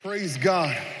Praise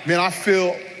God. Man, I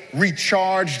feel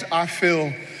recharged. I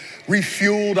feel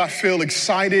refueled. I feel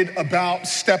excited about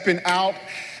stepping out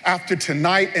after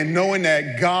tonight and knowing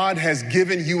that God has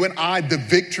given you and I the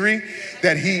victory,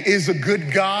 that He is a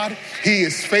good God. He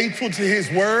is faithful to His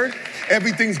word.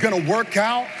 Everything's going to work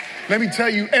out. Let me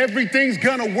tell you, everything's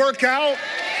going to work out.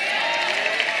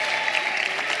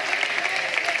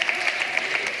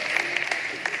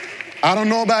 I don't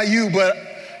know about you, but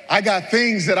I got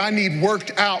things that I need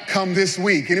worked out come this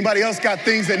week. Anybody else got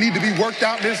things that need to be worked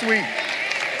out this week?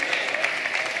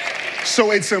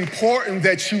 So it's important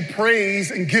that you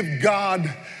praise and give God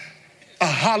a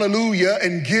hallelujah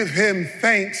and give Him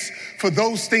thanks for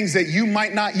those things that you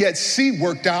might not yet see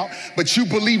worked out, but you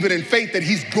believe it in faith that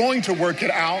He's going to work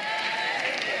it out,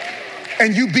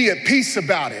 and you be at peace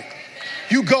about it.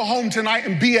 You go home tonight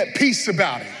and be at peace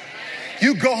about it.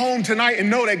 You go home tonight and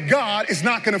know that God is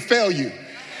not going to fail you.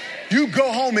 You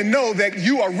go home and know that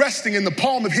you are resting in the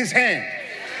palm of His hand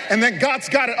and that God's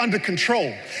got it under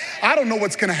control. I don't know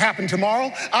what's going to happen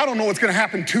tomorrow. I don't know what's going to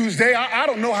happen Tuesday. I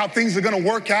don't know how things are going to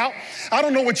work out. I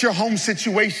don't know what your home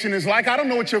situation is like. I don't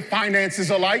know what your finances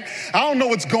are like. I don't know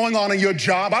what's going on in your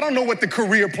job. I don't know what the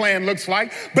career plan looks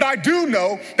like. But I do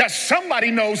know that somebody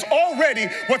knows already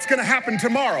what's going to happen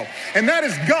tomorrow. And that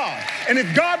is God. And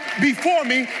if God be for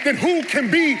me, then who can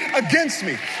be against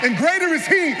me? And greater is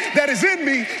He that is in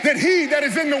me than he that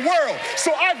is in the world.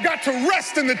 So I've got to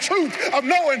rest in the truth of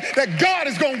knowing that God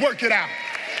is going to work it out.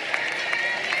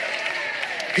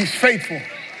 He's faithful.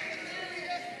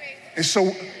 And so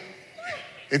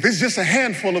if it's just a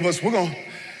handful of us, we're going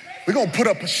to put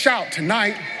up a shout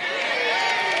tonight.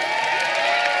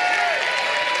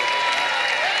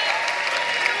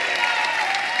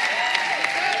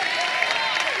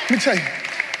 Let me tell you,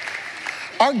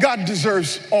 our God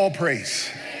deserves all praise.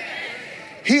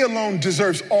 He alone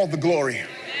deserves all the glory.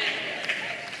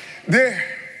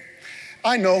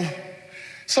 I know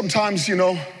sometimes,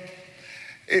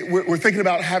 we're thinking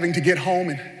about having to get home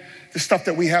and the stuff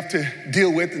that we have to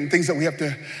deal with and things that we have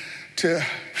to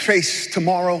face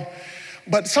tomorrow.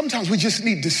 But sometimes we just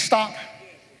need to stop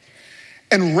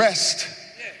and rest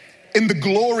in the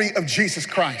glory of Jesus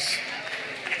Christ.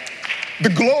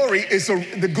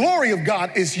 The glory of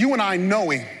God is you and I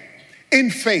knowing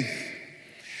in faith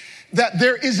that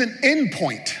there is an end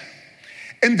point.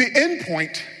 And the end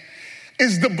point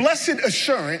is the blessed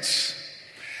assurance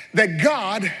that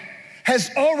God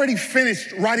has already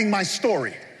finished writing my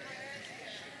story.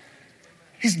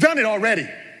 He's done it already.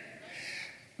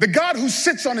 The God who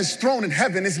sits on His throne in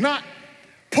heaven is not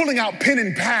pulling out pen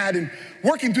and pad and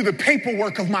working through the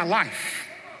paperwork of my life.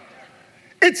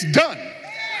 It's done.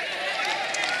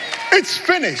 It's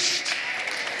finished.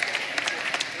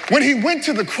 When He went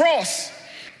to the cross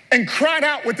and cried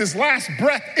out with His last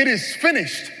breath, "It is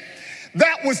finished,"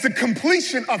 that was the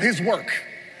completion of His work.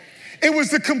 It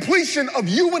was the completion of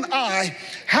you and I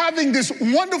having this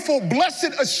wonderful,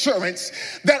 blessed assurance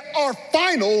that our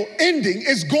final ending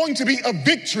is going to be a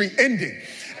victory ending.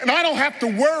 And I don't have to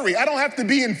worry. I don't have to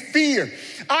be in fear.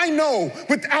 I know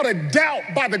without a doubt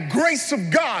by the grace of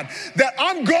God that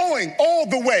I'm going all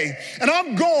the way. And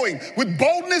I'm going with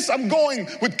boldness. I'm going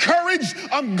with courage.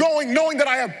 I'm going knowing that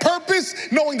I have purpose,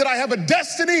 knowing that I have a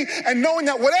destiny, and knowing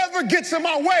that whatever gets in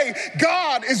my way,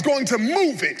 God is going to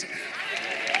move it.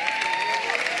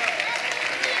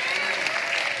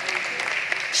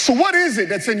 So what is it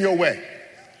that's in your way?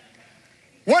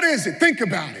 What is it? Think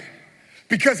about it.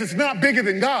 Because it's not bigger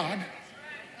than God.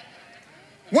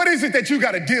 What is it that you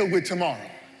got to deal with tomorrow?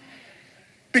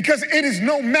 Because it is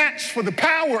no match for the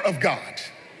power of God,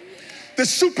 the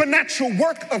supernatural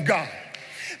work of God.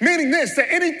 Meaning this, that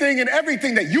anything and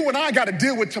everything that you and I got to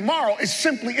deal with tomorrow is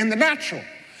simply in the natural.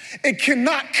 It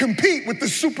cannot compete with the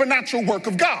supernatural work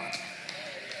of God.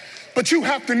 But you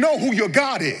have to know who your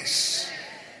God is.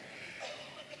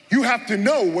 You have to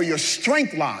know where your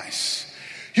strength lies.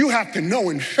 You have to know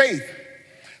in faith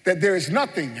that there is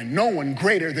nothing and no one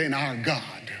greater than our God.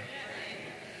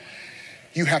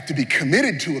 You have to be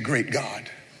committed to a great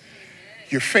God.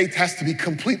 Your faith has to be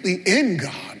completely in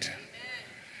God.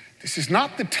 This is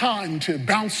not the time to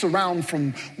bounce around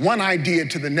from one idea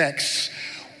to the next,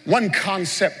 one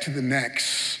concept to the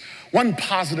next, one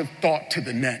positive thought to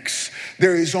the next.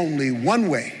 There is only one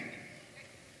way,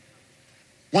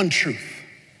 one truth,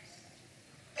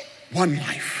 one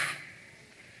life.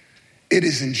 It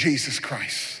is in Jesus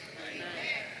Christ.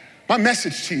 My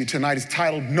message to you tonight is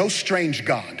titled, No Strange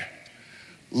God,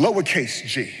 lowercase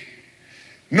g.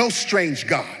 No strange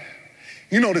God.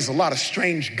 You know, there's a lot of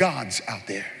strange gods out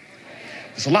there.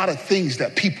 There's a lot of things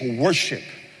that people worship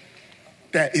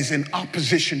that is in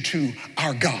opposition to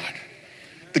our God.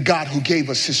 the God who gave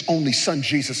us his only son,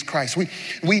 Jesus Christ.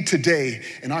 We today,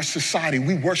 in our society,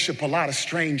 we worship a lot of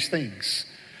strange things,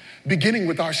 beginning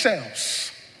with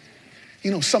ourselves.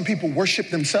 You know, some people worship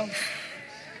themselves.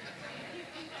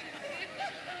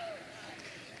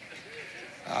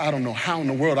 I don't know how in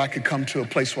the world I could come to a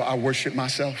place where I worship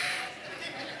myself.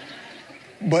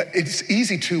 But it's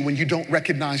easy to when you don't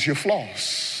recognize your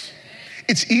flaws.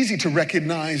 It's easy to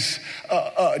recognize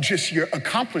just your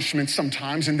accomplishments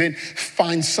sometimes and then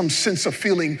find some sense of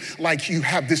feeling like you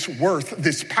have this worth,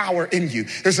 this power in you.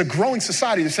 There's a growing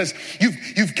society that says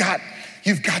you've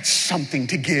got something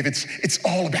to give. It's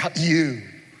all about you.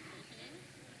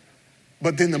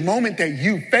 But then the moment that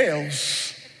you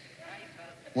fails,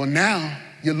 well, now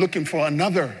you're looking for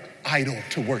another idol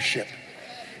to worship,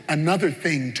 another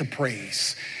thing to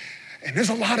praise. And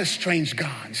there's a lot of strange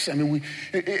gods. I mean,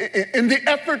 in the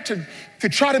effort to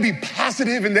try to be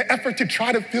positive, in the effort to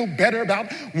try to feel better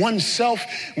about oneself,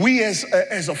 we as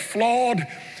a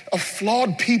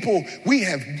flawed people, we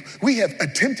have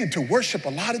attempted to worship a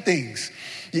lot of things.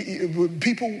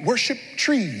 People worship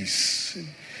trees,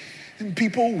 and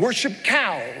people worship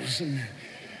cows, and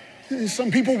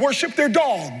some people worship their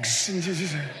dogs.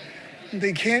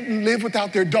 They can't live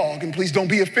without their dog. And please don't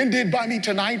be offended by me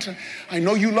tonight. I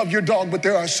know you love your dog, but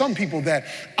there are some people that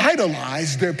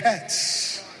idolize their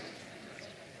pets.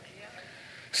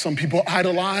 Some people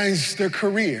idolize their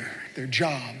career, their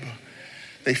job.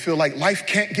 They feel like life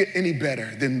can't get any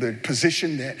better than the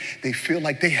position that they feel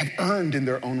like they have earned in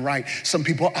their own right. Some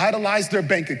people idolize their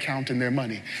bank account and their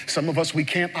money. Some of us, we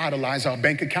can't idolize our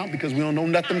bank account because we don't know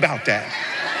nothing about that.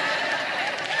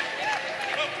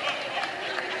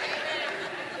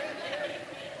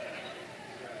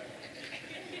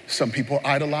 Some people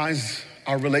idolize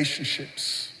our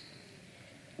relationships.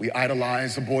 We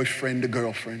idolize a boyfriend, a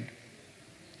girlfriend.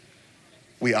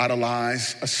 We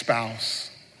idolize a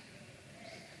spouse.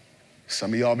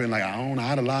 Some of y'all been like, I don't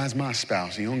idolize my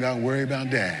spouse. You don't got to worry about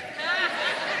that.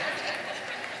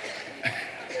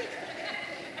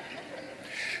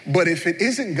 But if it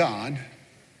isn't God,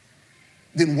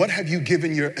 then what have you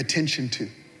given your attention to?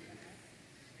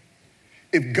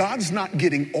 If God's not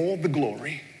getting all the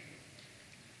glory,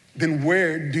 then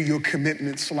where do your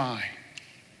commitments lie?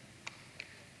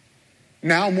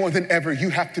 Now more than ever, you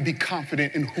have to be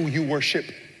confident in who you worship.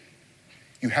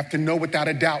 You have to know without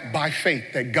a doubt by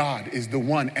faith that God is the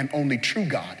one and only true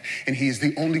God, and he is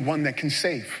the only one that can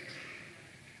save.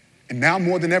 And now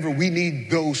more than ever, we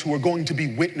need those who are going to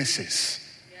be witnesses.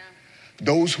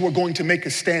 Those who are going to make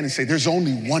a stand and say, there's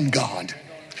only one God.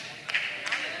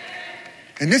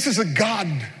 And this is a God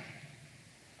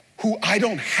who I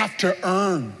don't have to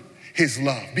earn his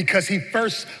love because he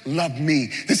first loved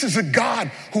me. This is a God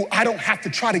who I don't have to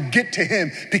try to get to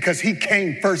him because he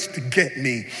came first to get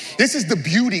me. This is the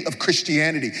beauty of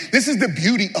Christianity. This is the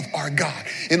beauty of our God.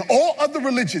 In all other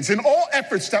religions, in all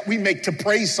efforts that we make to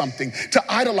praise something, to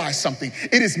idolize something,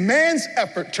 it is man's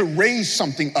effort to raise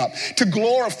something up, to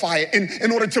glorify it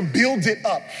in order to build it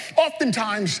up.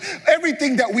 Oftentimes,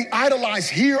 everything that we idolize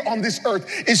here on this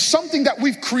earth is something that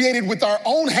we've created with our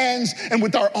own hands and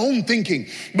with our own thinking.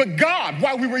 But God,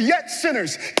 while we were yet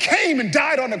sinners, came and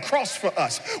died on the cross for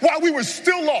us. While we were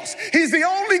still lost, he's the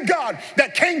only God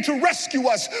that came to rescue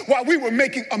us while we were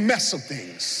making a mess of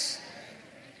things.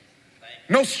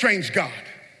 No strange God.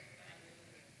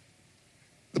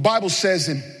 The Bible says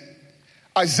in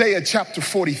Isaiah chapter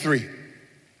 43,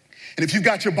 and if you've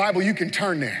got your Bible, you can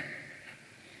turn there,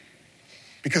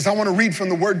 because I want to read from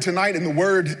the word tonight, and the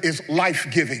word is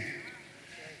life-giving.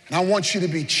 And I want you to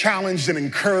be challenged and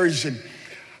encouraged, and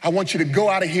I want you to go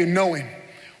out of here knowing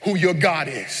who your God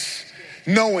is,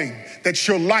 knowing that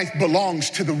your life belongs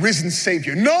to the risen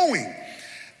Savior, knowing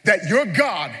that your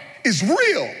God is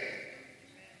real,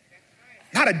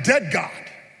 not a dead God,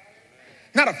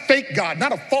 not a fake God,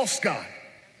 not a false God.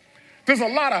 There's a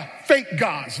lot of fake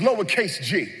gods, lowercase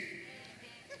g.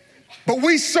 But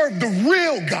we serve the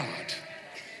real God,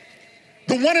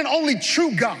 the one and only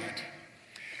true God.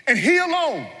 And he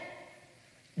alone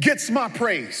gets my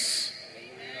praise.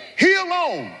 He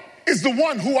alone is the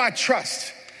one who I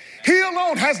trust. He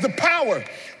alone has the power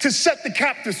to set the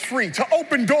captives free, to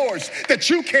open doors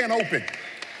that you can't open.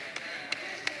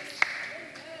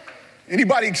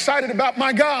 Anybody excited about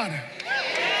my God?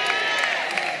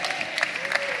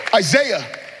 Isaiah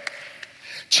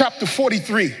chapter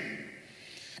 43.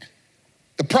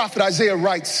 The prophet Isaiah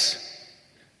writes,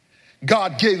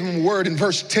 God gave him a word in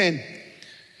verse 10.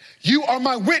 You are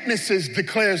my witnesses,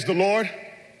 declares the Lord,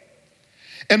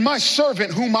 and my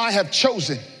servant whom I have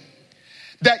chosen,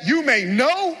 that you may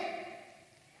know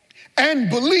and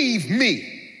believe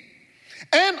me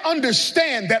and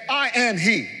understand that I am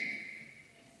he.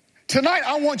 Tonight,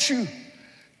 I want you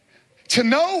to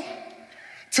know,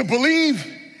 to believe,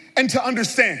 and to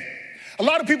understand. A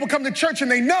lot of people come to church and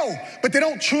they know, but they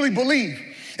don't truly believe.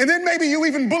 And then maybe you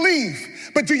even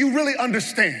believe, but do you really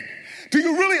understand? Do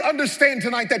you really understand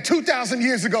tonight that 2,000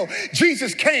 years ago,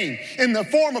 Jesus came in the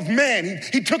form of man.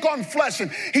 He took on flesh and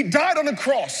he died on the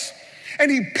cross. And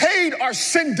he paid our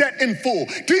sin debt in full.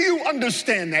 Do you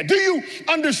understand that? Do you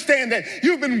understand that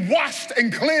you've been washed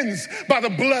and cleansed by the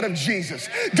blood of Jesus?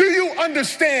 Do you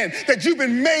understand that you've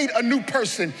been made a new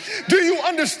person? Do you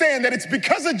understand that it's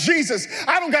because of Jesus,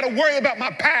 I don't got to worry about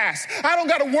my past. I don't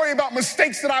got to worry about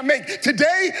mistakes that I make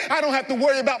today. I don't have to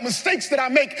worry about mistakes that I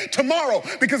make tomorrow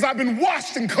because I've been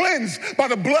washed and cleansed by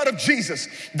the blood of Jesus.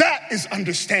 That is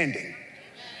understanding.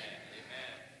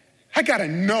 I gotta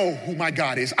know who my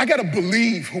God is. I gotta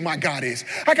believe who my God is.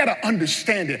 I gotta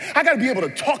understand it. I gotta be able to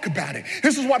talk about it.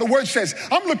 This is why the word says,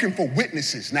 I'm looking for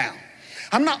witnesses now.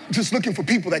 I'm not just looking for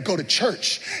people that go to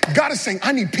church. God is saying,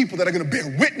 I need people that are gonna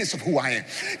bear witness of who I am.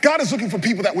 God is looking for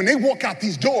people that when they walk out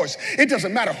these doors, it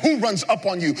doesn't matter who runs up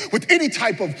on you with any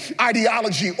type of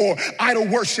ideology or idol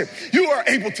worship. You are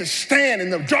able to stand in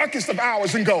the darkest of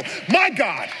hours and go, my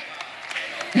God,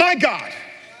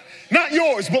 not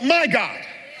yours, but my God.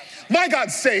 My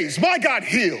God saves, my God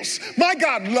heals, my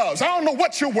God loves. I don't know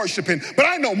what you're worshiping, but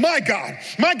I know my God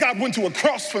went to a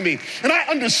cross for me, and I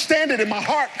understand it in my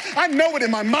heart. I know it in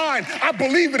my mind. I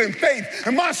believe it in faith,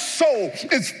 and my soul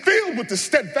is filled with the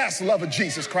steadfast love of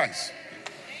Jesus Christ.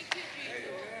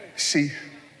 See,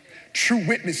 true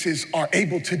witnesses are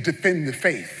able to defend the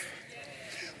faith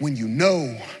when you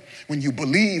know, when you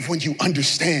believe, when you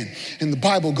understand. And the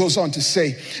Bible goes on to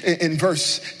say in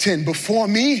verse 10, before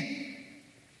me,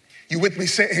 you with me?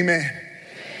 Say amen. Amen.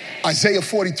 Isaiah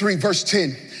 43 verse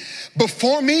 10.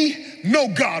 Before me, no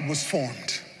God was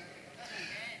formed,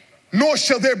 nor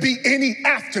shall there be any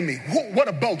after me. What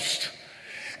a boast.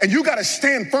 And you got to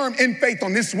stand firm in faith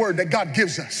on this word that God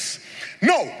gives us.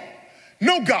 No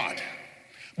God.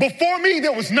 Before me,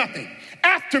 there was nothing.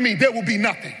 After me, there will be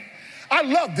nothing. I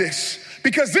love this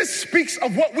because this speaks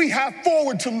of what we have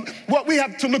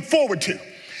to look forward to.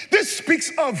 This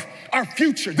speaks of our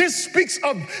future. This speaks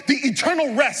of the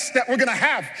eternal rest that we're going to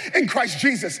have in Christ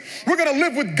Jesus. We're going to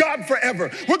live with God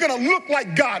forever. We're going to look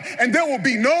like God, and there will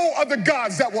be no other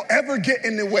gods that will ever get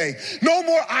in the way. No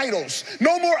more idols,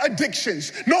 no more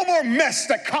addictions, no more mess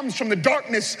that comes from the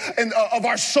darkness of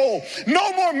our soul.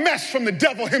 No more mess from the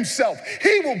devil himself.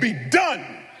 He will be done.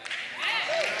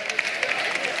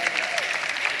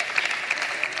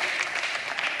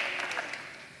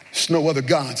 There's no other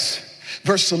gods.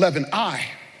 Verse 11, I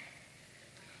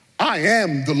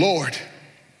am the Lord,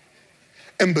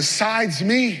 and besides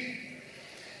me,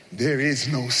 there is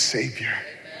no Savior.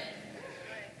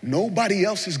 Nobody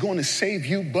else is going to save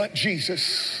you but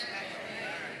Jesus.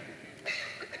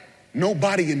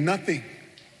 Nobody and nothing.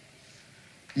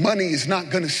 Money is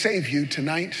not going to save you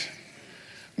tonight.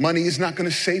 Money is not going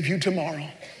to save you tomorrow.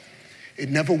 It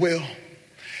never will.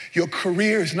 Your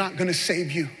career is not going to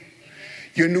save you.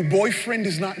 Your new boyfriend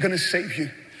is not going to save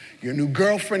you. Your new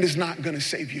girlfriend is not going to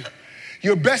save you.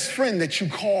 Your best friend that you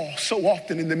call so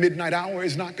often in the midnight hour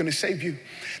is not going to save you.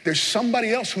 There's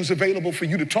somebody else who's available for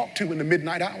you to talk to in the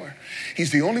midnight hour.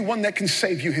 He's the only one that can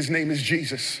save you. His name is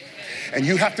Jesus. And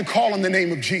you have to call on the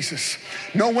name of Jesus.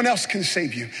 No one else can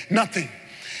save you. Nothing.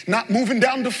 Not moving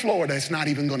down to Florida is not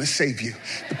even going to save you.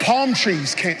 The palm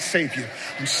trees can't save you.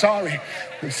 I'm sorry.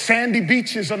 The sandy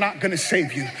beaches are not going to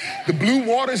save you. The blue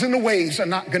waters and the waves are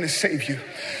not going to save you.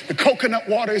 The coconut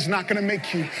water is not going to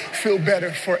make you feel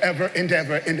better forever and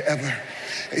ever and ever.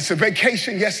 It's a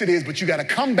vacation, yes it is, but you got to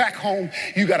come back home.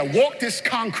 You got to walk this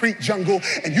concrete jungle,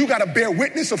 and you got to bear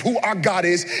witness of who our God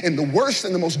is in the worst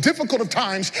and the most difficult of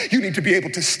times. You need to be able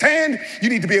to stand. You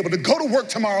need to be able to go to work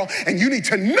tomorrow, and you need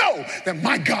to know that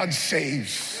my God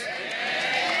saves.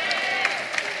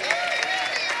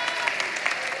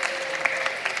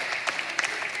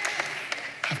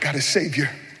 I've got a Savior.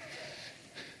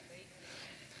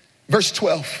 Verse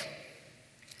 12.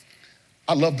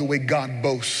 I love the way God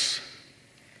boasts.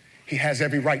 He has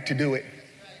every right to do it.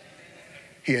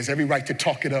 He has every right to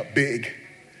talk it up big.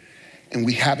 And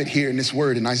we have it here in this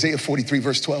word in Isaiah 43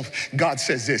 verse 12. God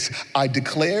says this, I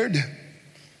declared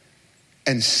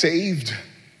and saved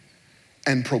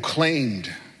and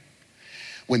proclaimed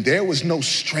when there was no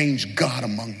strange God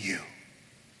among you.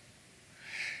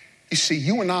 You see,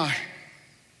 you and I,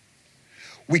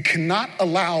 we cannot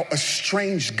allow a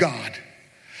strange God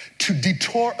to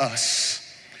detour us,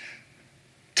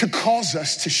 to cause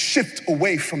us to shift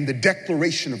away from the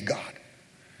declaration of God,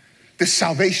 the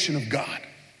salvation of God,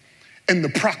 and the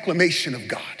proclamation of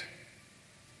God.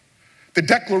 The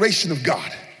declaration of God.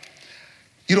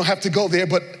 You don't have to go there,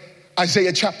 but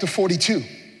Isaiah chapter 42,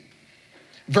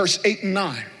 verse 8 and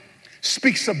 9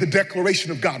 speaks of the declaration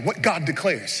of God, what God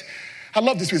declares. I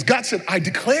love this because God said, I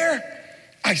declare,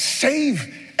 I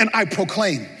save, and I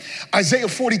proclaim. Isaiah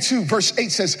 42, verse 8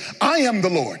 says, I am the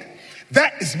Lord.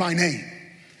 That is my name.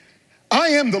 I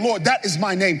am the Lord. That is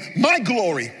my name. My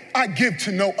glory I give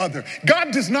to no other.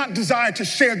 God does not desire to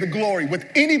share the glory with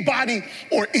anybody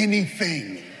or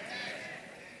anything.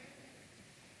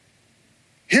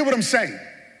 Hear what I'm saying?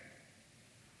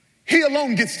 He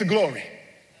alone gets the glory.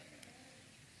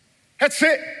 That's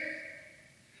it.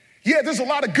 Yeah, there's a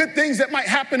lot of good things that might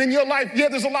happen in your life. Yeah,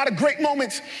 there's a lot of great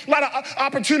moments, a lot of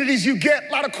opportunities you get,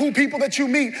 a lot of cool people that you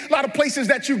meet, a lot of places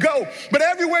that you go. But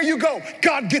everywhere you go,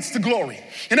 God gets the glory.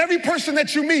 And every person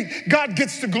that you meet, God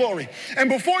gets the glory. And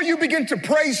before you begin to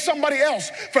praise somebody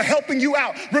else for helping you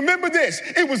out, remember this,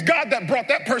 it was God that brought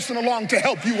that person along to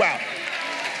help you out.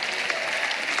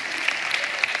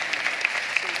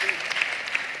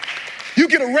 You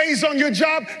get a raise on your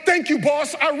job. Thank you,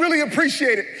 boss. I really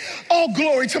appreciate it. All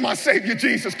glory to my Savior,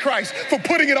 Jesus Christ, for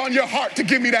putting it on your heart to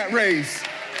give me that raise.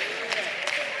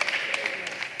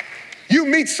 You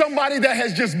meet somebody that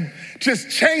has just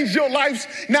changed your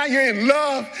life. Now you're in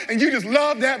love and you just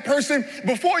love that person.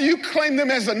 Before you claim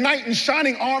them as a knight in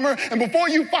shining armor, and before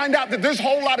you find out that there's a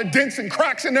whole lot of dents and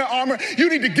cracks in their armor, you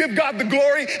need to give God the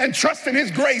glory and trust in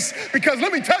his grace. Because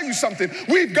let me tell you something,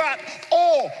 we've got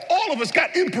all of us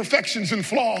got imperfections and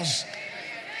flaws.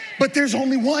 But there's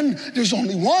only one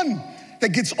that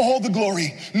gets all the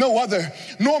glory, no other,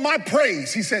 nor my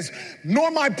praise, he says,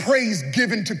 nor my praise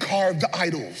given to carved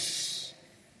idols.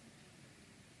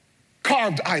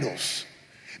 Carved idols,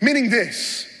 meaning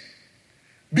this,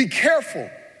 be careful.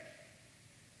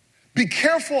 Be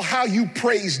careful how you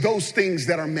praise those things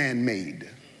that are man-made.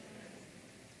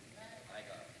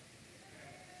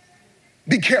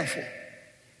 Be careful.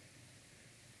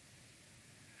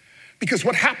 Because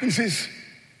what happens is,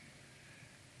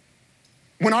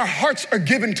 when our hearts are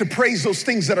given to praise those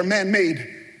things that are man-made,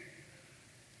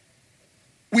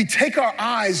 we take our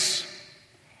eyes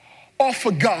off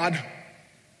of God,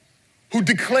 who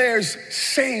declares,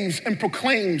 saves, and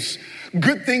proclaims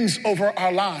good things over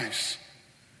our lives.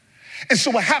 And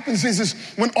so what happens is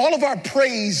when all of our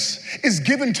praise is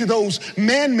given to those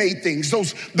man-made things,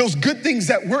 those good things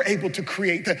that we're able to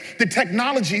create, the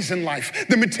technologies in life,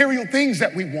 the material things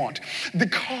that we want, the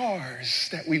cars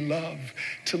that we love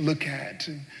to look at,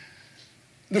 and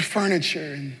the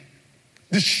furniture, and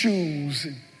the shoes,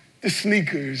 and the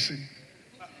sneakers, and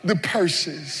the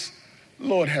purses.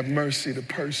 Lord have mercy, the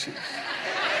purses.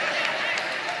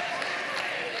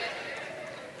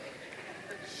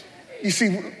 You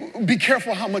see, be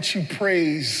careful how much you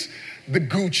praise the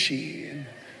Gucci and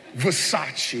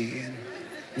Versace and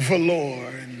velour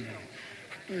and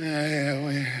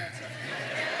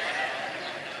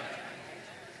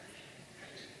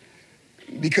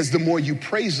because the more you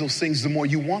praise those things, the more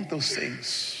you want those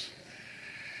things.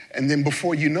 And then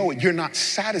before you know it, you're not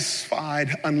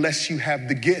satisfied unless you have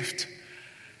the gift.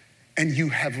 And you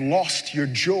have lost your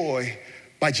joy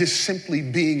by just simply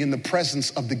being in the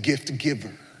presence of the gift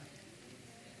giver.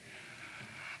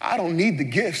 I don't need the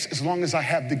gifts as long as I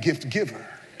have the gift giver.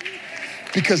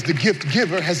 Because the gift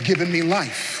giver has given me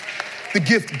life. The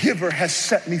gift giver has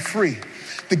set me free.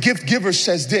 The gift giver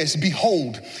says this,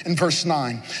 behold, in verse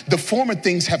 9, the former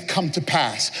things have come to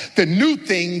pass. The new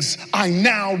things I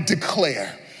now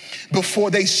declare.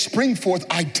 Before they spring forth,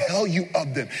 I tell you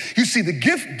of them. You see, the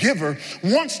gift giver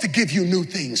wants to give you new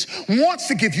things, wants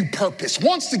to give you purpose,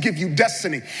 wants to give you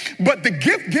destiny. But the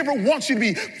gift giver wants you to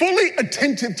be fully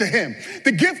attentive to him.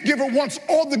 The gift giver wants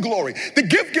all the glory. The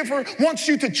gift giver wants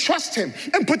you to trust him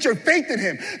and put your faith in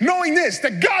him, knowing this,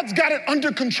 that God's got it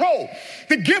under control.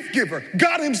 The gift giver,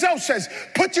 God himself says,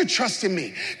 put your trust in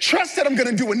me. Trust that I'm going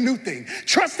to do a new thing.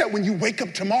 Trust that when you wake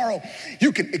up tomorrow,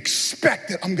 you can expect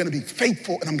that I'm going to be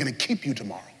faithful and I'm going to keep you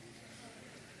tomorrow.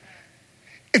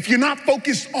 If you're not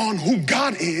focused on who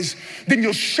God is, then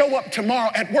you'll show up tomorrow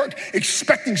at work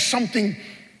expecting something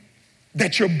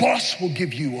that your boss will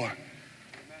give you, or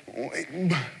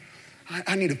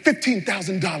I need a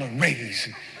 $15,000 raise.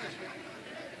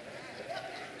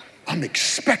 I'm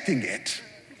expecting it.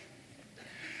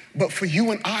 But for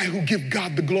you and I who give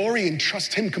God the glory and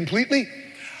trust him completely,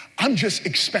 I'm just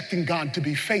expecting God to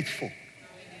be faithful.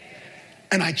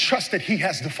 And I trust that he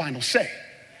has the final say.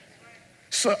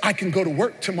 So I can go to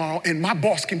work tomorrow and my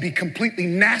boss can be completely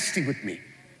nasty with me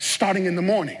starting in the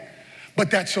morning. But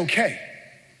that's okay,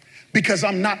 because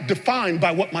I'm not defined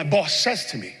by what my boss says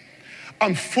to me.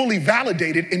 I'm fully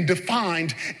validated and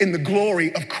defined in the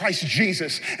glory of Christ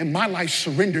Jesus, and my life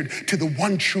surrendered to the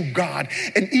one true God.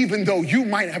 And even though you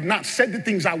might have not said the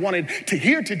things I wanted to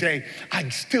hear today,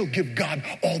 I'd still give God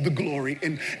all the glory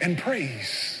and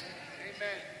praise. Amen.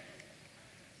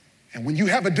 And when you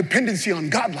have a dependency on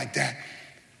God like that,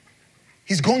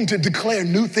 He's going to declare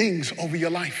new things over your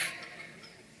life.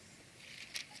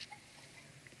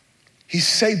 He's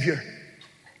Savior.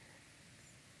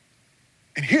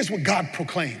 And here's what God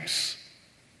proclaims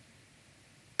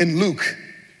in Luke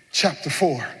chapter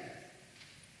 4.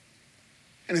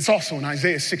 And it's also in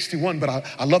Isaiah 61, but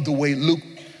I love the way Luke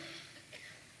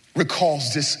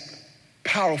recalls this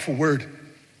powerful word.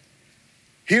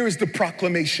 Here is the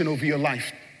proclamation over your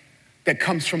life that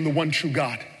comes from the one true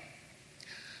God.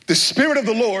 The Spirit of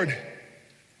the Lord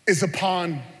is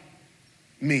upon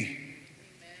me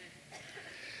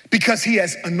because He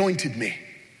has anointed me.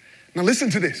 Now listen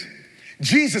to this.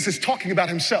 Jesus is talking about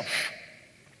Himself.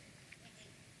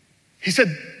 He said,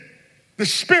 the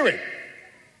Spirit,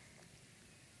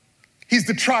 He's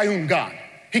the triune God.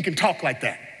 He can talk like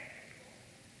that.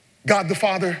 God the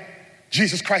Father,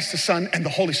 Jesus Christ the Son, and the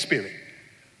Holy Spirit.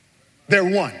 They're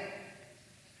one.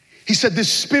 He said, the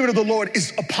Spirit of the Lord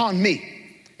is upon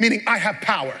me, meaning I have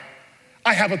power.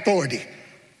 I have authority.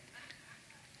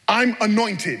 I'm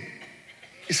anointed.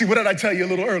 You see, what did I tell you a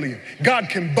little earlier? God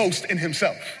can boast in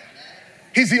Himself.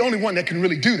 He's the only one that can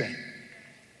really do that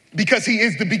because He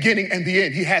is the beginning and the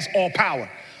end. He has all power,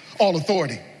 all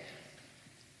authority.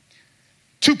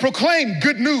 To proclaim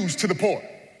good news to the poor.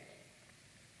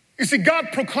 You see, God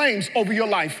proclaims over your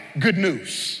life good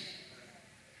news.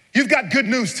 You've got good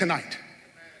news tonight.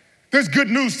 There's good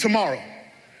news tomorrow.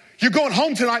 You're going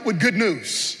home tonight with good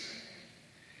news.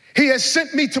 He has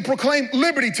sent me to proclaim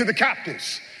liberty to the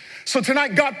captives. So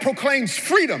tonight, God proclaims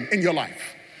freedom in your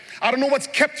life. I don't know what's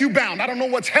kept you bound. I don't know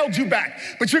what's held you back,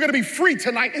 but you're going to be free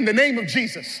tonight in the name of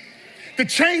Jesus. The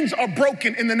chains are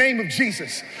broken in the name of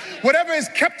Jesus. Whatever has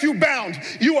kept you bound,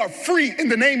 you are free in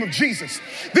the name of Jesus.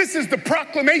 This is the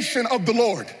proclamation of the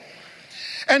Lord.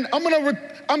 And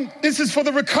this is for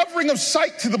the recovering of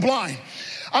sight to the blind.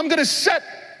 I'm going to set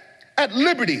at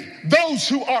liberty those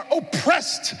who are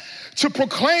oppressed to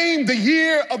proclaim the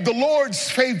year of the Lord's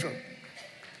favor.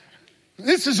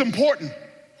 This is important.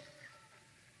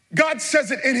 God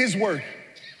says it in His word.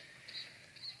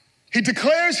 He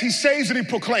declares, He saves, and He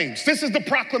proclaims. This is the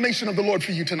proclamation of the Lord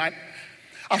for you tonight.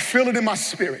 I feel it in my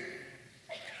spirit.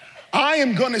 I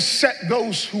am going to set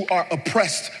those who are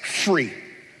oppressed free.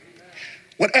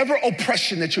 Whatever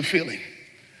oppression that you're feeling,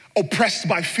 oppressed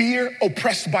by fear,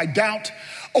 oppressed by doubt,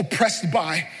 oppressed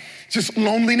by just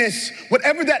loneliness,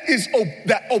 whatever that is,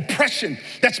 that oppression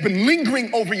that's been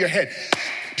lingering over your head.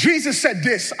 Jesus said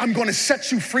this, I'm going to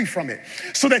set you free from it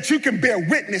so that you can bear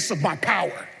witness of my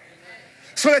power.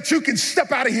 So that you can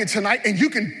step out of here tonight and you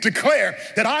can declare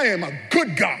that I am a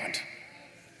good God.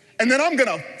 And that I'm going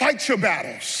to fight your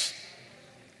battles.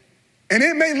 And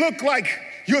it may look like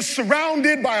you're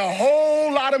surrounded by a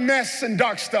whole lot of mess and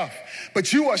dark stuff,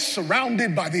 but you are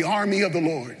surrounded by the army of the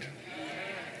Lord.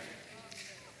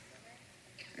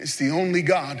 It's the only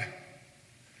God,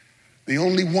 the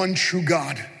only one true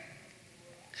God.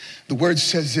 The word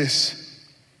says this,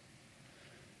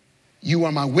 you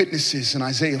are my witnesses in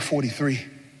Isaiah 43,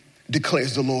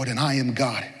 declares the Lord, and I am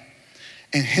God.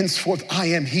 And henceforth I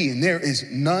am He, and there is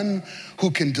none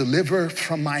who can deliver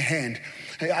from my hand.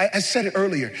 I said it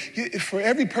earlier, for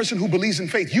every person who believes in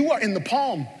faith, you are in the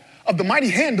palm of the mighty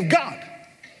hand of God.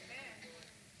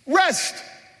 Rest.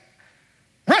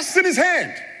 Rest in His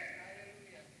hand.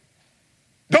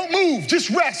 Don't move, just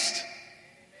rest.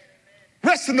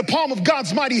 Rest in the palm of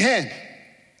God's mighty hand.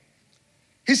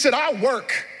 He said, I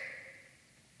work,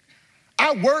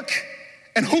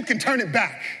 and who can turn it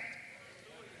back?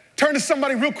 Turn to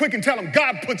somebody real quick and tell them,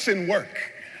 God puts in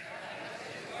work.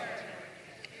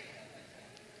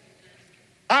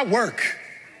 I work.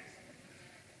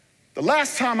 The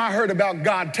last time I heard about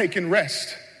God taking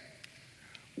rest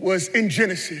was in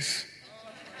Genesis,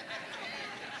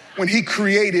 when He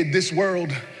created this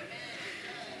world,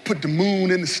 put the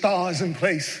moon and the stars in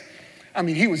place. I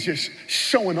mean, He was just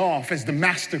showing off as the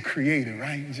master creator,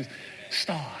 right? Just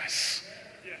stars,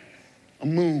 a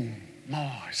moon,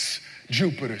 Mars,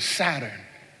 Jupiter, Saturn,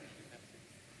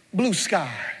 blue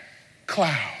sky,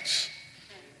 clouds,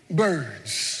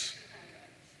 birds,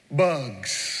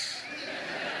 bugs.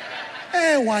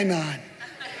 And why not?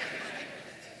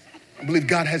 I believe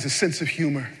God has a sense of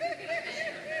humor.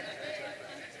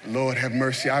 Lord have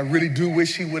mercy. I really do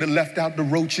wish He would have left out the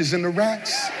roaches and the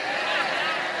rats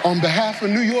on behalf of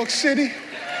New York City.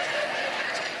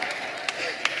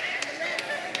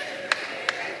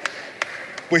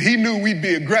 But he knew we'd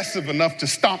be aggressive enough to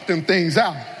stomp them things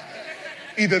out.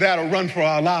 Either that or run for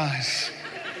our lives.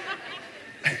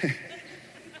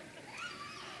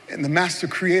 And the master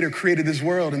creator created this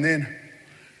world, and then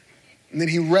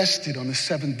he rested on the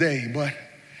seventh day. But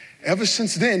ever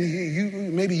since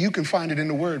then, maybe you can find it in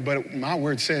the word, but my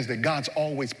word says that God's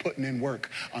always putting in work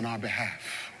on our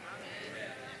behalf.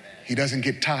 He doesn't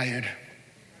get tired.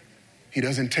 He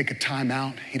doesn't take a time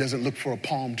out. He doesn't look for a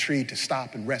palm tree to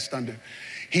stop and rest under.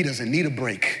 He doesn't need a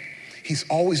break. He's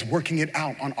always working it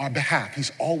out on our behalf.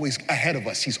 He's always ahead of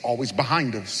us. He's always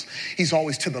behind us. He's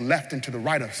always to the left and to the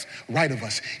right of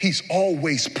us. He's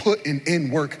always putting in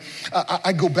work.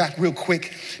 I go back real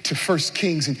quick to 1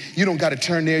 Kings, and you don't got to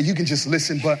turn there. You can just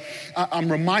listen, but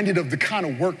I'm reminded of the kind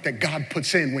of work that God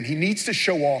puts in when he needs to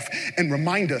show off and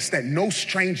remind us that no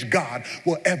strange God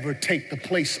will ever take the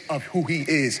place of who he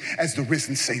is as the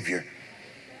risen Savior.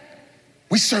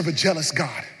 We serve a jealous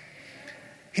God.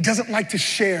 He doesn't like to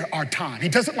share our time. He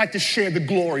doesn't like to share the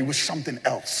glory with something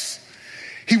else.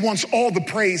 He wants all the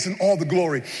praise and all the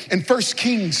glory. In 1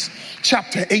 Kings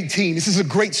chapter 18, this is a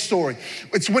great story.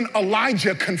 It's when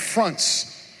Elijah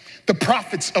confronts the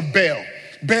prophets of Baal.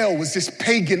 Baal was this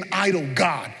pagan idol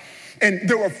god. And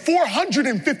there were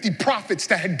 450 prophets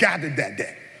that had gathered that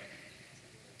day.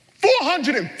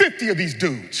 450 of these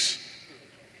dudes.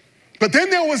 But then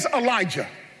there was Elijah,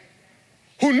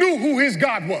 who knew who his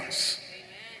God was.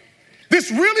 This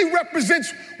really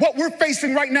represents what we're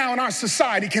facing right now in our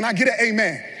society. Can I get an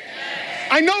amen?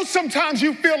 I know sometimes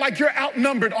you feel like you're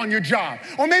outnumbered on your job.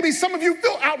 Or maybe some of you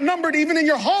feel outnumbered even in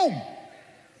your home.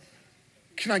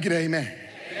 Can I get an amen?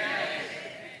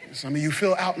 Some of you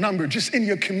feel outnumbered just in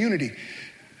your community.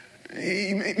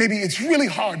 Maybe it's really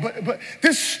hard, but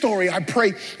this story, I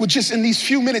pray, will just in these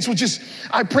few minutes,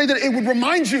 I pray that it would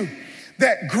remind you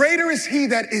that greater is he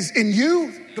that is in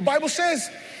you, the Bible says,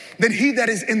 than he that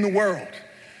is in the world.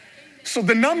 So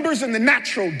the numbers and the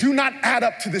natural do not add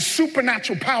up to the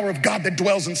supernatural power of God that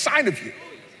dwells inside of you.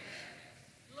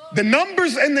 The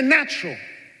numbers and the natural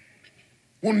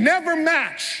will never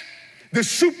match the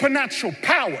supernatural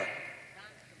power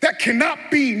that cannot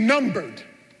be numbered.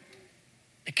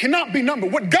 It cannot be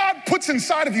numbered. What God puts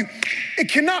inside of you,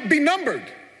 it cannot be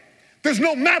numbered. There's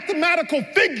no mathematical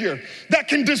figure that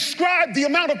can describe the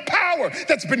amount of power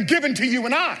that's been given to you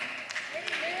and I.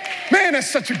 Man,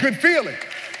 that's such a good feeling.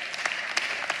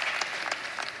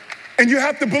 And you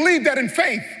have to believe that in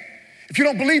faith. If you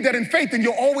don't believe that in faith, then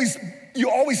you always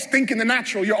think in the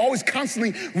natural. You're always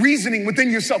constantly reasoning within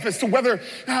yourself as to whether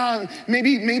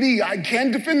maybe I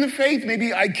can defend the faith.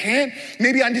 Maybe I can't.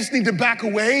 Maybe I just need to back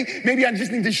away. Maybe I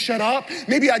just need to shut up.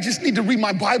 Maybe I just need to read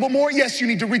my Bible more. Yes, you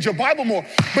need to read your Bible more.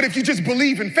 But if you just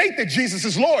believe in faith that Jesus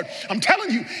is Lord, I'm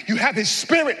telling you, you have his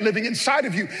spirit living inside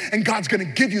of you, and God's going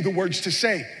to give you the words to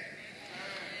say.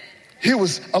 Here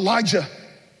was Elijah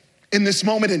in this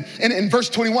moment. And in verse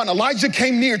 21, Elijah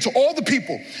came near to all the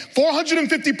people,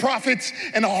 450 prophets,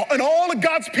 and all of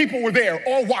God's people were there,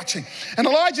 all watching. And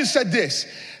Elijah said this,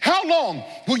 how long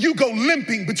will you go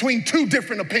limping between two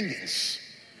different opinions?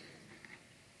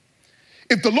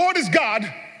 If the Lord is God,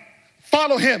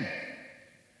 follow him.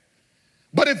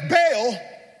 But if Baal,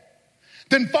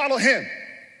 then follow him.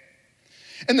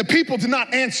 And the people did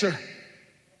not answer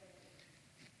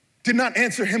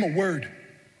him a word.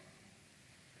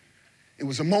 It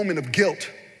was a moment of guilt.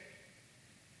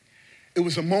 It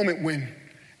was a moment when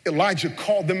Elijah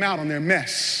called them out on their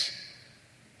mess.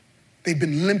 They've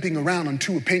been limping around on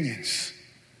two opinions.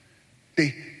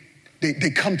 They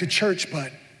come to church,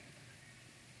 but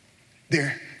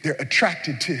they're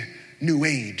attracted to New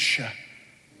Age.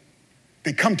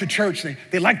 They come to church,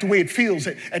 they like the way it feels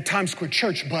at Times Square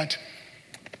Church, but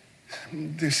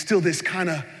there's still this kind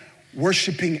of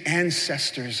worshiping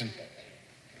ancestors and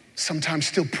sometimes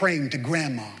still praying to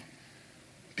grandma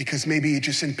because maybe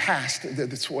just in past,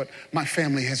 that's what my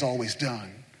family has always done.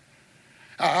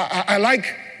 I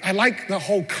like the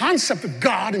whole concept of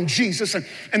God and Jesus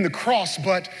and the cross,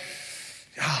 but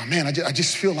oh man, I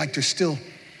just feel like there's still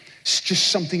just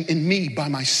something in me by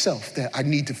myself that I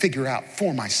need to figure out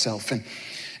for myself. And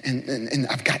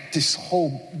I've got this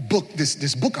whole book,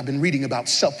 this book I've been reading about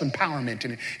self-empowerment,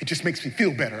 and it just makes me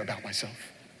feel better about myself.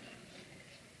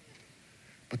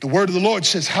 But the word of the Lord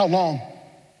says, how long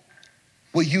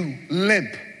will you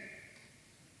limp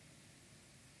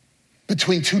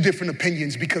between two different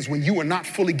opinions? Because when you are not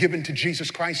fully given to Jesus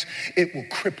Christ, it will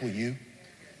cripple you.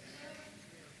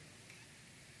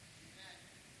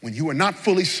 When you are not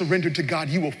fully surrendered to God,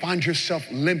 you will find yourself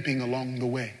limping along the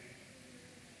way.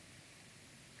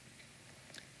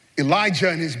 Elijah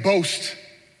and his boast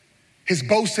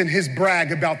and his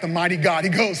brag about the mighty God.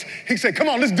 He said, come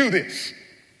on, let's do this.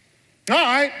 All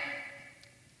right,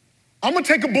 I'm gonna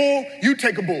take a bull, you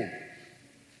take a bull.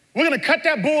 We're gonna cut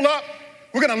that bull up,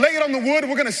 we're gonna lay it on the wood, and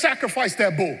we're gonna sacrifice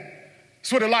that bull.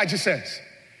 That's what Elijah says.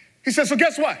 He says, so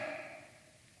guess what?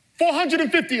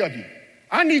 450 of you,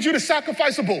 I need you to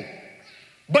sacrifice a bull,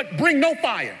 but bring no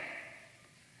fire.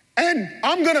 And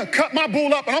I'm gonna cut my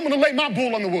bull up and I'm gonna lay my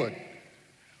bull on the wood,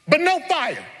 but no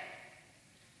fire.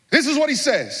 This is what he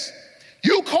says.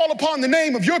 You call upon the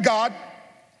name of your God,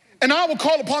 and I will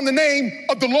call upon the name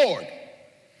of the Lord.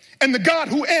 And the God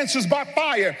who answers by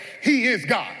fire, he is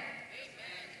God.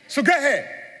 So go ahead,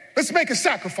 let's make a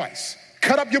sacrifice.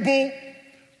 Cut up your bull,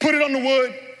 put it on the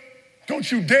wood. Don't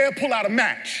you dare pull out a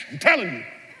match, I'm telling you.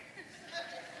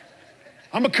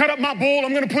 I'm gonna cut up my bull,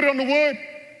 I'm gonna put it on the wood.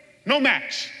 No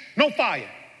match, no fire.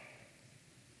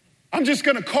 I'm just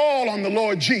gonna call on the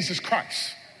Lord Jesus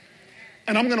Christ.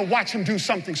 And I'm gonna watch him do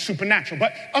something supernatural.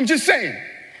 But I'm just saying,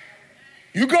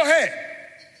 you go ahead.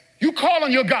 You call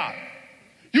on your God.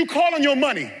 You call on your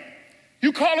money.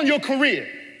 You call on your career.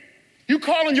 You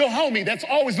call on your homie that's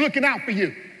always looking out for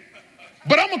you.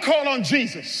 But I'm gonna call on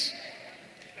Jesus.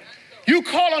 You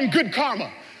call on good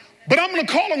karma, but I'm gonna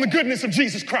call on the goodness of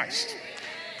Jesus Christ.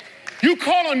 You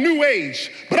call on new age,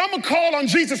 but I'm gonna call on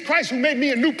Jesus Christ who made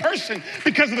me a new person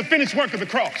because of the finished work of the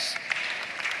cross.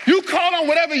 You call on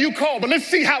whatever you call, but let's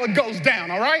see how it goes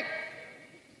down, all right?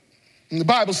 And the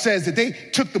Bible says that they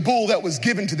took the bull that was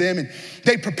given to them and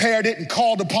they prepared it and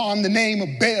called upon the name of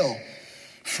Baal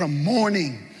from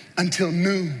morning until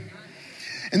noon.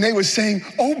 And they were saying,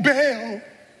 oh Baal,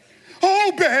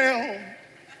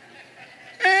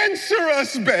 answer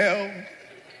us, Baal.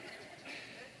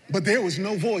 But there was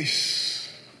no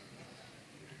voice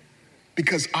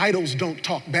because idols don't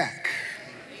talk back.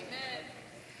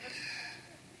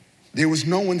 There was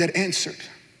no one that answered.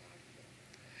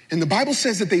 And the Bible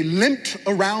says that they limped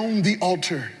around the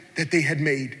altar that they had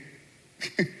made.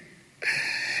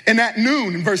 And at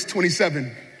noon, in verse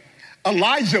 27,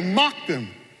 Elijah mocked them.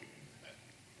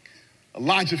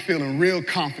 Elijah feeling real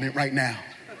confident right now.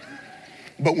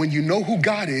 But when you know who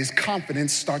God is,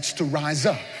 confidence starts to rise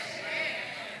up.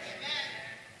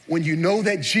 When you know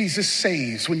that Jesus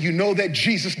saves, when you know that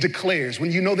Jesus declares,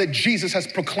 when you know that Jesus has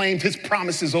proclaimed his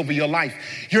promises over your life,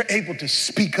 you're able to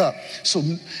speak up. So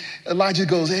Elijah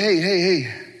goes, hey,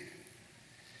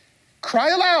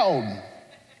 cry aloud.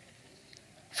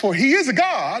 For he is a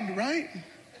God, right?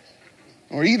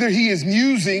 Or either he is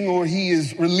musing or he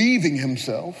is relieving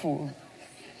himself, or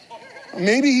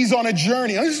maybe he's on a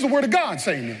journey. This is the word of God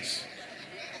saying this.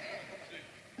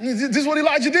 This is what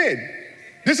Elijah did.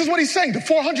 This is what he's saying to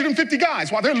 450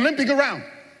 guys while they're limping around.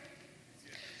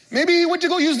 Maybe he went to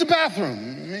go use the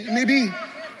bathroom. Maybe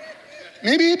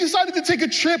he decided to take a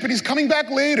trip and he's coming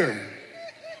back later.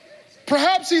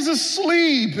 Perhaps he's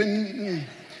asleep and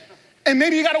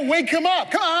maybe you got to wake him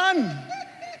up. Come on.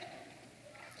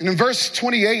 And in verse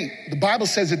 28, the Bible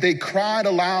says that they cried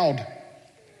aloud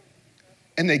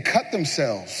and they cut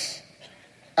themselves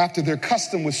after their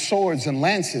custom with swords and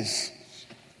lances,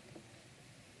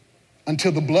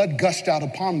 until the blood gushed out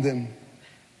upon them.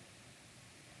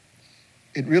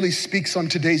 It really speaks on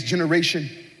today's generation,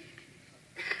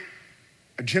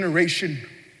 a generation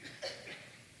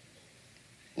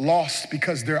lost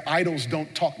because their idols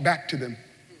don't talk back to them.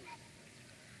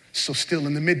 So still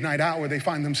in the midnight hour, they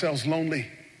find themselves lonely,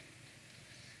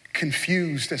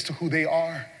 confused as to who they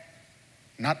are,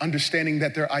 not understanding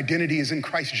that their identity is in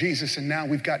Christ Jesus. And now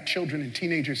we've got children and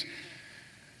teenagers.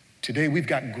 Today we've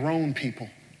got grown people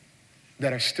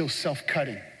that are still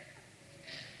self-cutting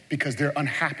because they're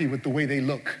unhappy with the way they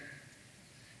look.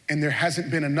 And there hasn't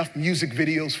been enough music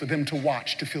videos for them to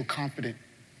watch to feel confident.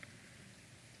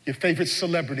 Your favorite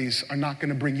celebrities are not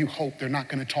gonna bring you hope. They're not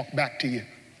gonna talk back to you.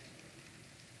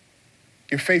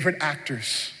 Your favorite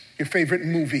actors, your favorite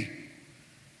movie,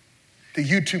 the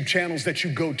YouTube channels that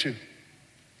you go to,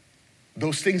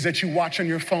 those things that you watch on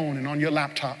your phone and on your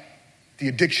laptop, the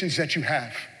addictions that you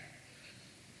have.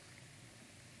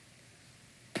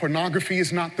 Pornography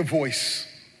is not the voice.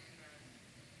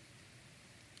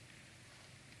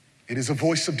 It is a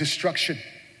voice of destruction,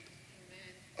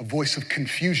 a voice of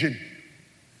confusion.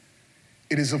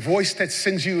 It is a voice that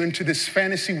sends you into this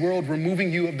fantasy world,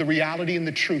 removing you of the reality and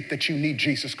the truth that you need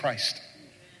Jesus Christ.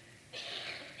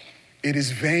 It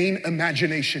is vain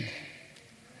imagination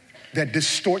that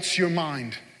distorts your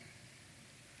mind.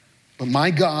 But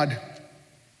my God,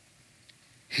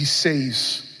 he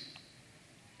saves.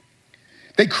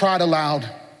 They cried aloud.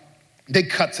 They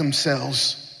cut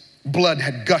themselves. Blood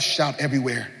had gushed out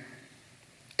everywhere.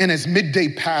 And as midday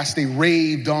passed, they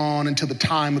raved on until the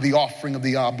time of the offering of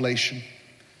the oblation.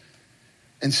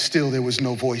 And still there was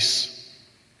no voice.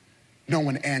 No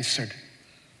one answered.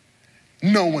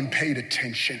 No one paid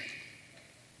attention.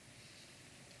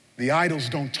 The idols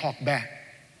don't talk back.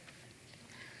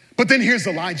 But then here's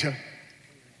Elijah.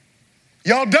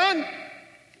 Y'all done?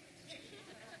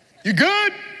 You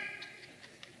good?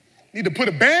 Need to put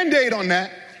a Band-Aid on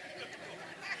that.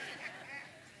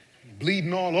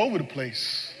 Bleeding all over the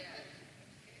place.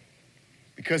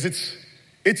 Because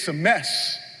it's a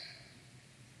mess.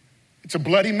 It's a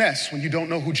bloody mess when you don't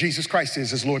know who Jesus Christ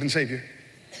is as Lord and Savior.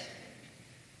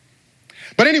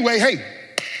 But anyway, hey,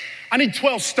 I need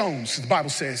 12 stones, the Bible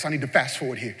says. I need to fast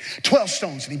forward here. 12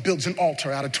 stones, and he builds an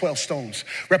altar out of 12 stones,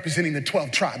 representing the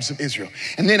 12 tribes of Israel.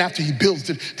 And then after he builds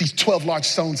these 12 large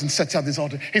stones and sets out this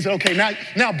altar, he said, okay,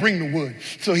 now bring the wood.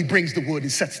 So he brings the wood, he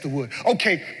sets the wood.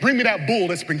 Okay, bring me that bull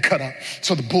that's been cut up.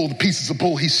 So the pieces of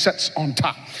bull, he sets on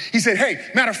top. He said, hey,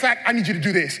 matter of fact, I need you to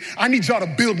do this. I need y'all to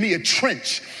build me a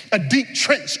trench, a deep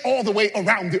trench all the way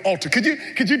around the altar. Could you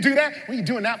do that? What are you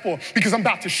doing that for? Because I'm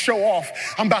about to show off.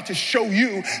 I'm about to show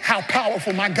you how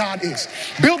powerful my God is.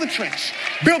 Build a trench.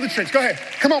 Build a trench. Go ahead.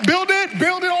 Come on, build it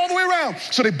all the way around.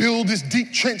 So they build this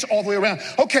deep trench all the way around.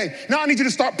 Okay, now I need you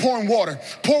to start pouring water.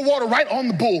 Pour water right on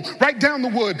the bull, right down the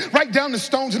wood, right down the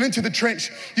stones and into the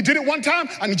trench. You did it one time,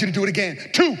 I need you to do it again.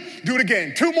 Two, do it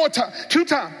again. Two more times. Two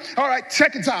times. All right,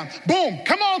 second time. Boom.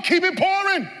 Come on, keep it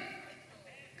pouring.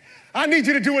 I need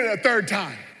you to do it a third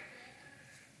time.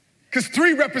 Because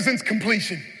 3 represents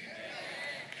completion.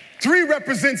 3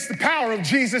 represents the power of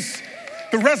Jesus,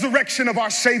 the resurrection of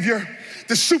our Savior,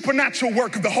 the supernatural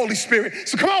work of the Holy Spirit.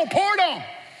 So come on, pour it on.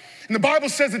 And the Bible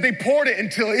says that they poured it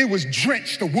until it was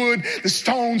drenched, the wood, the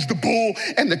stones, the bull,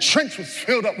 and the trench was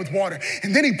filled up with water.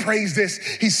 And then he prays this.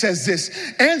 He says this,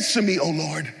 answer me, O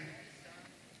Lord.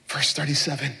 Verse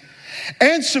 37.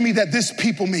 Answer me that this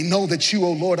people may know that you,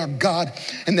 O Lord, are God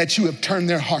and that you have turned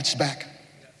their hearts back.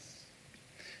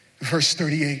 Verse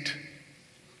 38.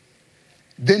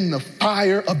 Then the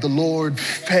fire of the Lord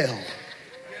fell.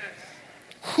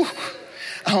 Whew.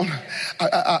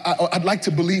 I'd like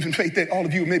to believe in faith that all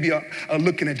of you maybe are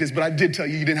looking at this, but I did tell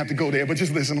you didn't have to go there, but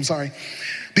just listen, I'm sorry.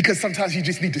 Because sometimes you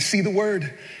just need to see the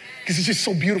word because it's just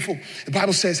so beautiful. The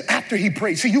Bible says after he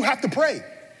prayed, see, you have to pray.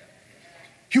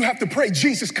 You have to pray,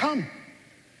 Jesus, come.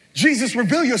 Jesus,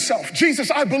 reveal yourself. Jesus,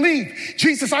 I believe.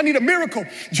 Jesus, I need a miracle.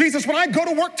 Jesus, when I go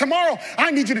to work tomorrow, I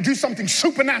need you to do something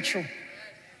supernatural.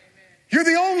 You're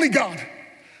the only God.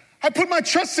 I put my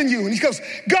trust in you. And he goes,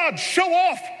 God, show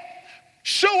off.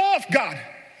 Show off, God.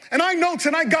 And I know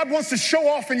tonight God wants to show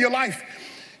off in your life.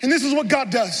 And this is what God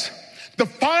does. The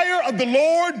fire of the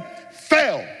Lord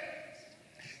fell,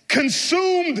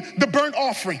 consumed the burnt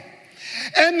offering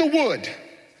and the wood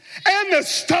and the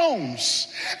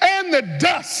stones and the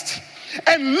dust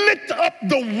and lit up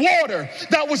the water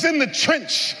that was in the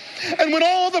trench. And when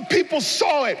all the people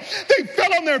saw it, they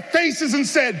fell on their faces and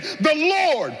said, the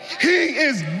Lord, he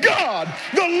is God.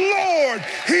 The Lord,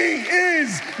 he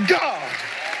is God.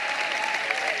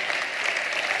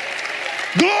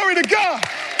 Glory to God.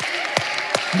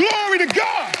 Glory to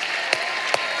God.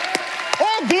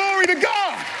 Oh, glory to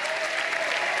God.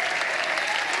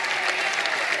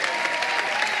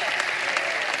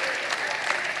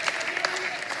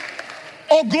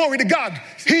 Oh, glory to God.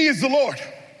 He is the Lord.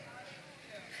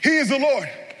 He is the Lord.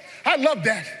 I love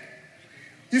that.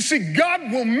 You see,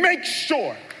 God will make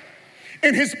sure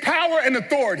in his power and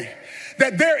authority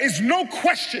that there is no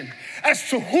question as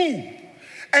to who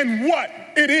and what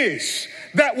it is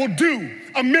that will do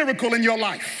a miracle in your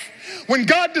life. When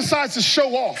God decides to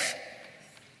show off,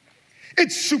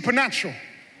 it's supernatural.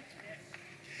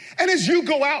 And as you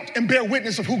go out and bear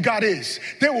witness of who God is,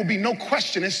 there will be no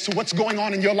question as to what's going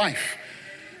on in your life.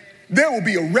 There will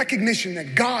be a recognition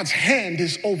that God's hand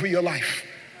is over your life.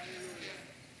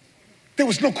 There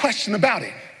was no question about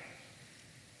it.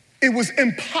 It was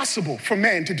impossible for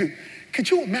man to do. Could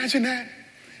you imagine that?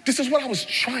 This is what I was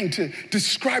trying to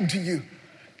describe to you.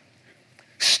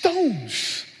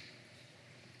 Stones.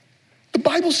 The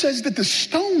Bible says that the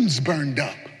stones burned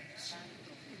up.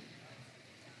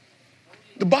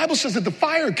 The Bible says that the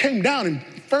fire came down and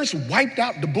first wiped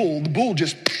out the bull. The bull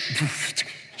just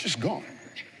gone.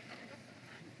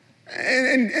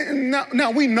 And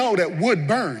now we know that wood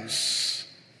burns.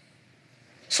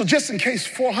 So just in case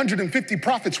 450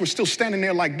 prophets were still standing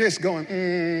there like this going,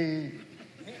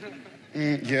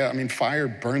 yeah, I mean, fire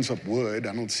burns up wood.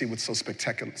 I don't see what's so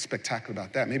spectacular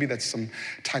about that. Maybe that's some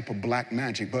type of black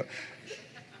magic, but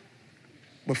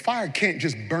fire can't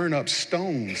just burn up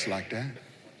stones like that.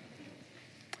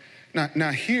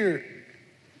 Now here,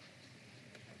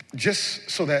 just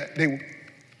so that they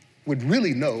would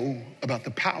really know about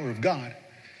the power of God,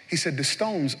 he said the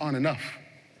stones aren't enough.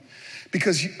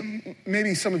 Because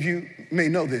maybe some of you may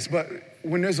know this, but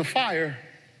when there's a fire,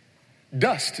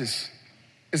 dust is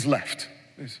left.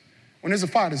 When there's a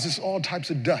fire, there's just all types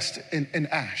of dust and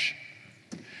ash.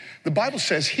 The Bible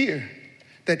says here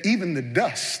that even the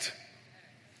dust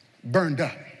burned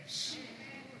up,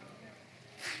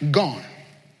 gone.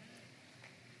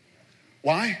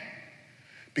 Why?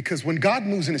 Because when God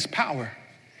moves in his power,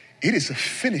 it is a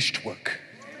finished work.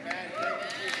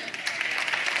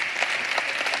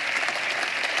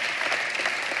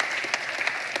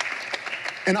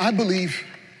 And I believe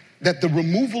that the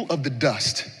removal of the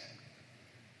dust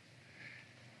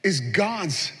is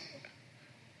God's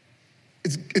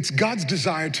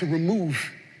desire to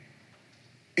remove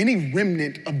any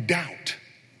remnant of doubt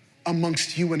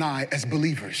amongst you and I as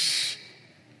believers.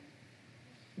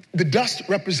 The dust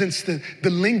represents the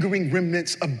lingering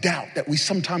remnants of doubt that we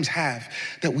sometimes have,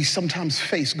 that we sometimes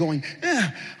face, going,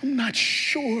 I'm not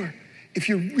sure if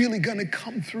you're really gonna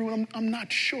come through. I'm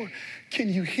not sure. Can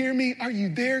you hear me? Are you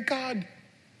there, God?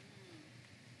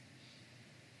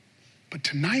 But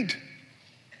tonight,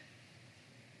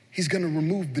 he's gonna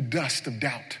remove the dust of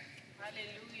doubt.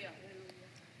 Hallelujah.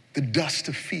 The dust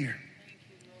of fear. Thank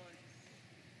you, Lord.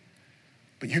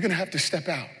 But you're gonna have to step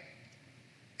out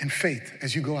in faith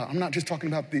as you go out. I'm not just talking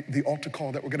about the altar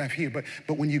call that we're gonna have here,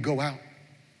 but when you go out.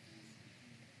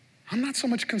 I'm not so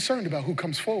much concerned about who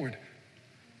comes forward.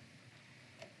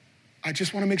 I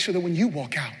just wanna make sure that when you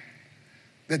walk out,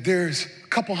 that there's a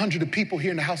couple hundred of people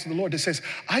here in the house of the Lord that says,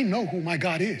 I know who my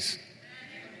God is,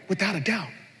 without a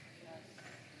doubt.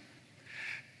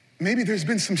 Maybe there's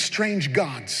been some strange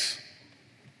gods,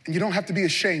 and you don't have to be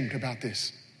ashamed about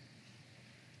this.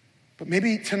 But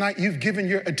maybe tonight you've given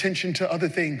your attention to other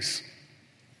things.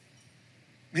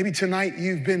 Maybe tonight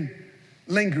you've been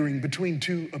lingering between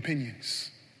two opinions.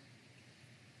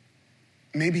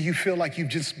 Maybe you feel like you've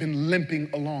just been limping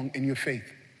along in your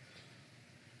faith.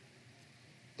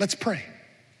 Let's pray.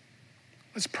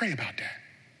 Let's pray about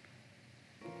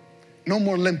that. No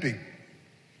more limping.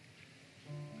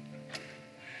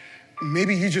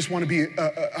 Maybe you just want to be,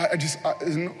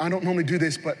 I don't normally do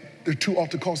this, but there are 2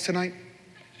 altar calls tonight.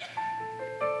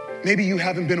 Maybe you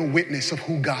haven't been a witness of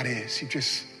who God is.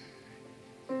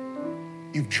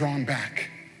 You've drawn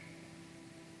back.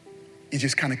 You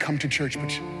just kind of come to church,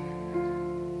 but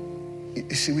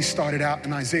you see, we started out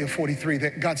in Isaiah 43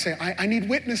 that God said, I need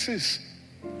witnesses.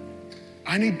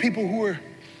 I need people who are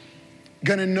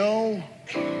gonna know,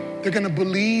 they're gonna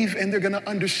believe, and they're gonna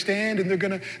understand, and they're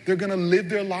gonna live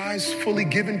their lives fully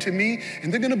given to me,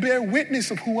 and they're gonna bear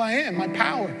witness of who I am, my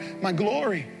power, my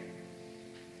glory.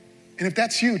 And if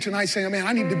that's you tonight saying, man,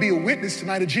 I need to be a witness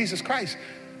tonight of Jesus Christ.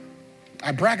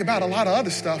 I brag about a lot of other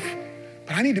stuff,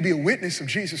 but I need to be a witness of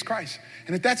Jesus Christ.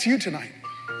 And if that's you tonight,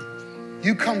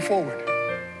 you come forward.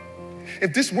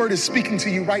 If this word is speaking to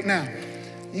you right now,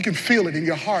 you can feel it in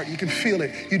your heart. You can feel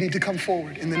it. You need to come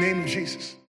forward in the name of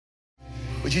Jesus.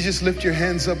 Would you just lift your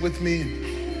hands up with me?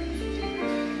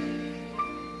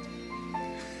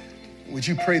 Would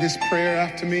you pray this prayer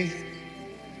after me?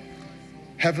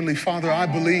 Heavenly Father, I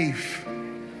believe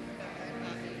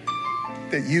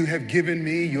that you have given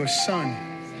me your Son,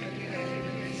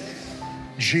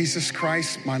 Jesus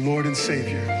Christ, my Lord and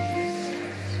Savior.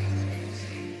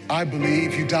 I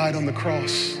believe you died on the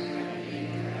cross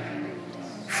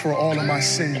for all of my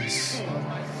sins.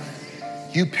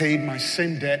 You paid my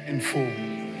sin debt in full.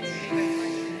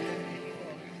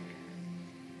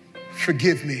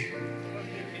 Forgive me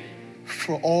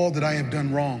for all that I have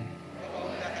done wrong.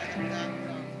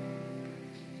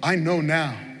 I know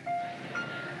now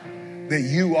that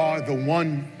you are the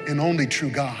one and only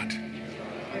true God.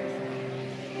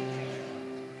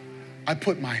 I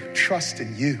put my trust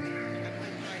in you.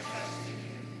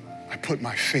 I put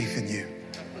my faith in you.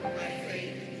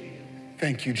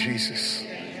 Thank you, Jesus.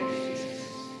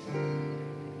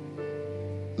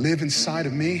 Live inside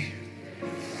of me.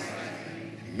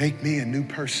 Make me a new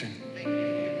person.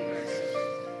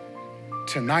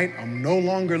 Tonight, I'm no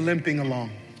longer limping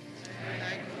along.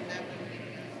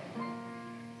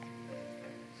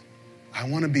 I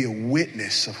want to be a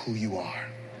witness of who you are.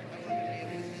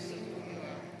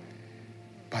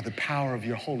 By the power of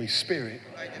your Holy Spirit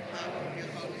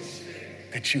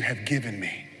that you have given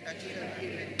me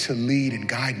to lead and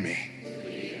guide me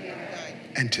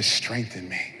and to strengthen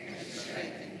me.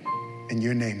 In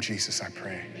your name, Jesus, I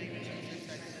pray.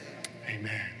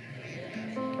 Amen.